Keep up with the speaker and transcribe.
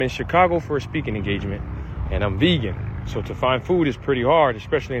in Chicago for a speaking engagement, and I'm vegan. So to find food is pretty hard,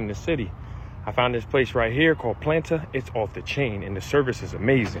 especially in the city. I found this place right here called Planta. It's off the chain, and the service is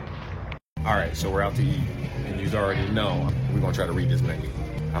amazing. All right, so we're out to eat, and you already know we're gonna try to read this menu.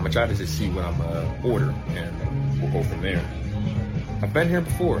 I'm gonna try to just see what I'm gonna order, and we'll go from there. I've been here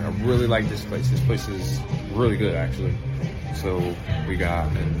before. I really like this place. This place is really good, actually. So we got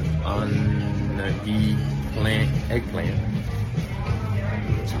an unagi eggplant.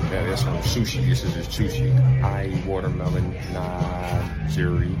 So yeah, that's from sushi. This is just sushi. Watermelon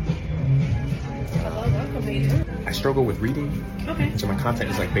nigiri. I struggle with reading, so my content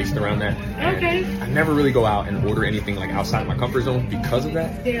is like based around that. And I never really go out and order anything like outside my comfort zone because of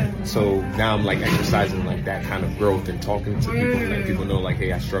that. Yeah. So now I'm like exercising like that kind of growth and talking to people, and letting people know like,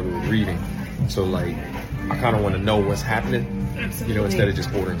 hey, I struggle with reading. So like, I kind of want to know what's happening. Absolutely. You know, instead of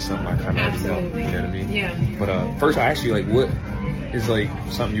just ordering something I kind of already know. You know what I mean? Yeah. But first, I ask you like, what is like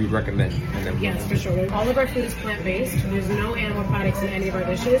something you would recommend? And then yes, for sure. All of our food is plant-based. There's no animal products in any of our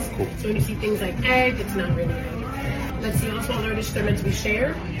dishes. Cool. So when you see things like egg, it's not really egg. Let's see, also all our dishes are meant to be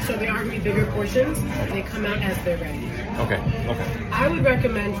shared, so they are going to be bigger portions, and they come out as they're ready. Okay. I would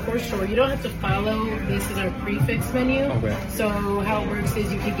recommend, for sure, you don't have to follow, this is our prefix menu. Okay. So how it works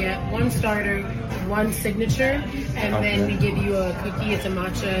is you can get one starter, one signature, and then we give you a cookie. It's a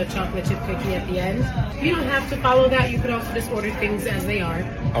matcha chocolate chip cookie at the end. You don't have to follow that. You could also just order things as they are.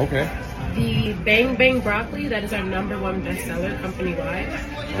 Okay. The Bang Bang Broccoli, that is our #1 bestseller company-wide.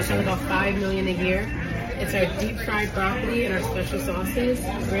 We sell about 5 million a year. It's our deep fried broccoli and our special sauces.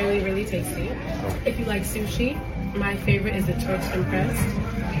 Really, really tasty. If you like sushi, my favorite is the torched and pressed.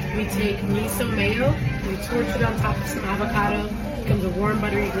 We take miso mayo, we torch it on top of some avocado. It becomes a warm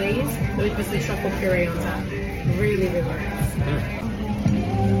buttery glaze. Then we put some truffle puree on top. Really, really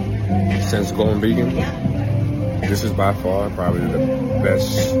nice. Since going vegan, this is by far probably the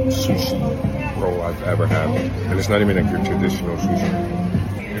best sushi roll I've ever had. And it's not even like your traditional sushi.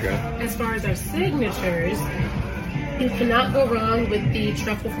 Okay. As far as our signatures, you cannot go wrong with the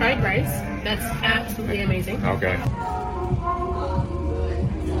truffle fried rice. That's absolutely amazing. Okay.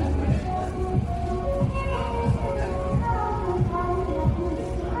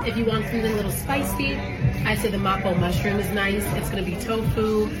 If you want something a little spicy, I say the mapo mushroom is nice. It's going to be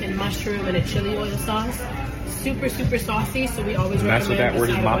tofu and mushroom and a chili oil sauce. Super, super saucy, so we always recommend. That's what that word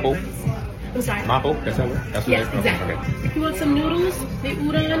is, mapo? I'm sorry. Mapo? That's that word? That's what yes, exactly. Okay. If you want some noodles, the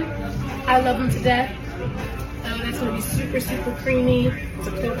udon, I love them to death. That's going to be super, super creamy. It's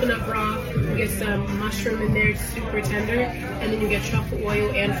a coconut broth. You get some mushroom in there, it's super tender. And then you get truffle oil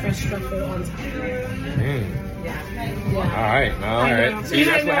and fresh truffle on top. All right. See,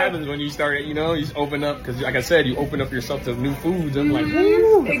 that's what happens when you start, you know, you just open up, because like I said, you open up yourself to new foods. I'm like,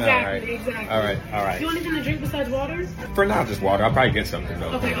 woo! Exactly. All right. Do you want anything to drink besides water? For now, just water. I'll probably get something,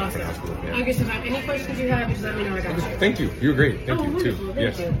 though. Okay, awesome. I guess if I have any questions you have, just let me know. I got you. Thank you. You're great. Thank you, wonderful. too.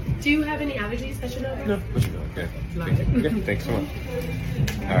 Thank you. Do you have any allergies that you know? No, but you know, okay. Thanks so much.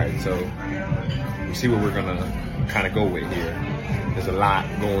 All right, so you see what we're going to kind of go with here. There's a lot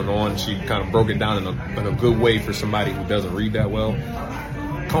going on. She kind of broke it down in a good way for somebody who doesn't read that well.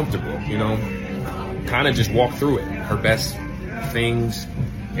 Comfortable, you know, kind of just walk through it. Her best things,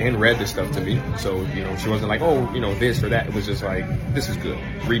 and read this stuff to me. So, you know, she wasn't like, oh, you know, this or that. It was just like, this is good.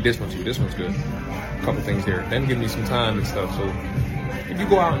 Read this one too. This one's good. A couple things there. Then give me some time and stuff. So if you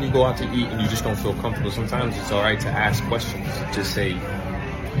go out and you go out to eat and you just don't feel comfortable, sometimes it's all right to ask questions. Just say,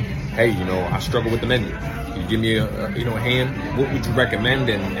 hey, you know, I struggle with the menu. You give me a hand. What would you recommend,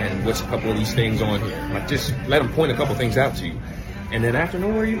 and what's a couple of these things on here? Like, just let them point a couple things out to you, and then after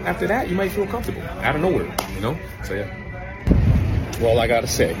that, you might feel comfortable out of nowhere, you know. So yeah. Well, I gotta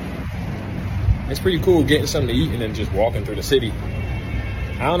say, it's pretty cool getting something to eat and then just walking through the city.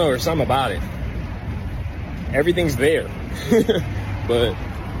 I don't know, there's something about it. Everything's there, but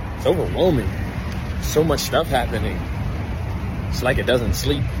it's overwhelming. So much stuff happening. It's like it doesn't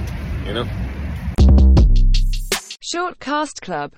sleep, you know. Short Cast Club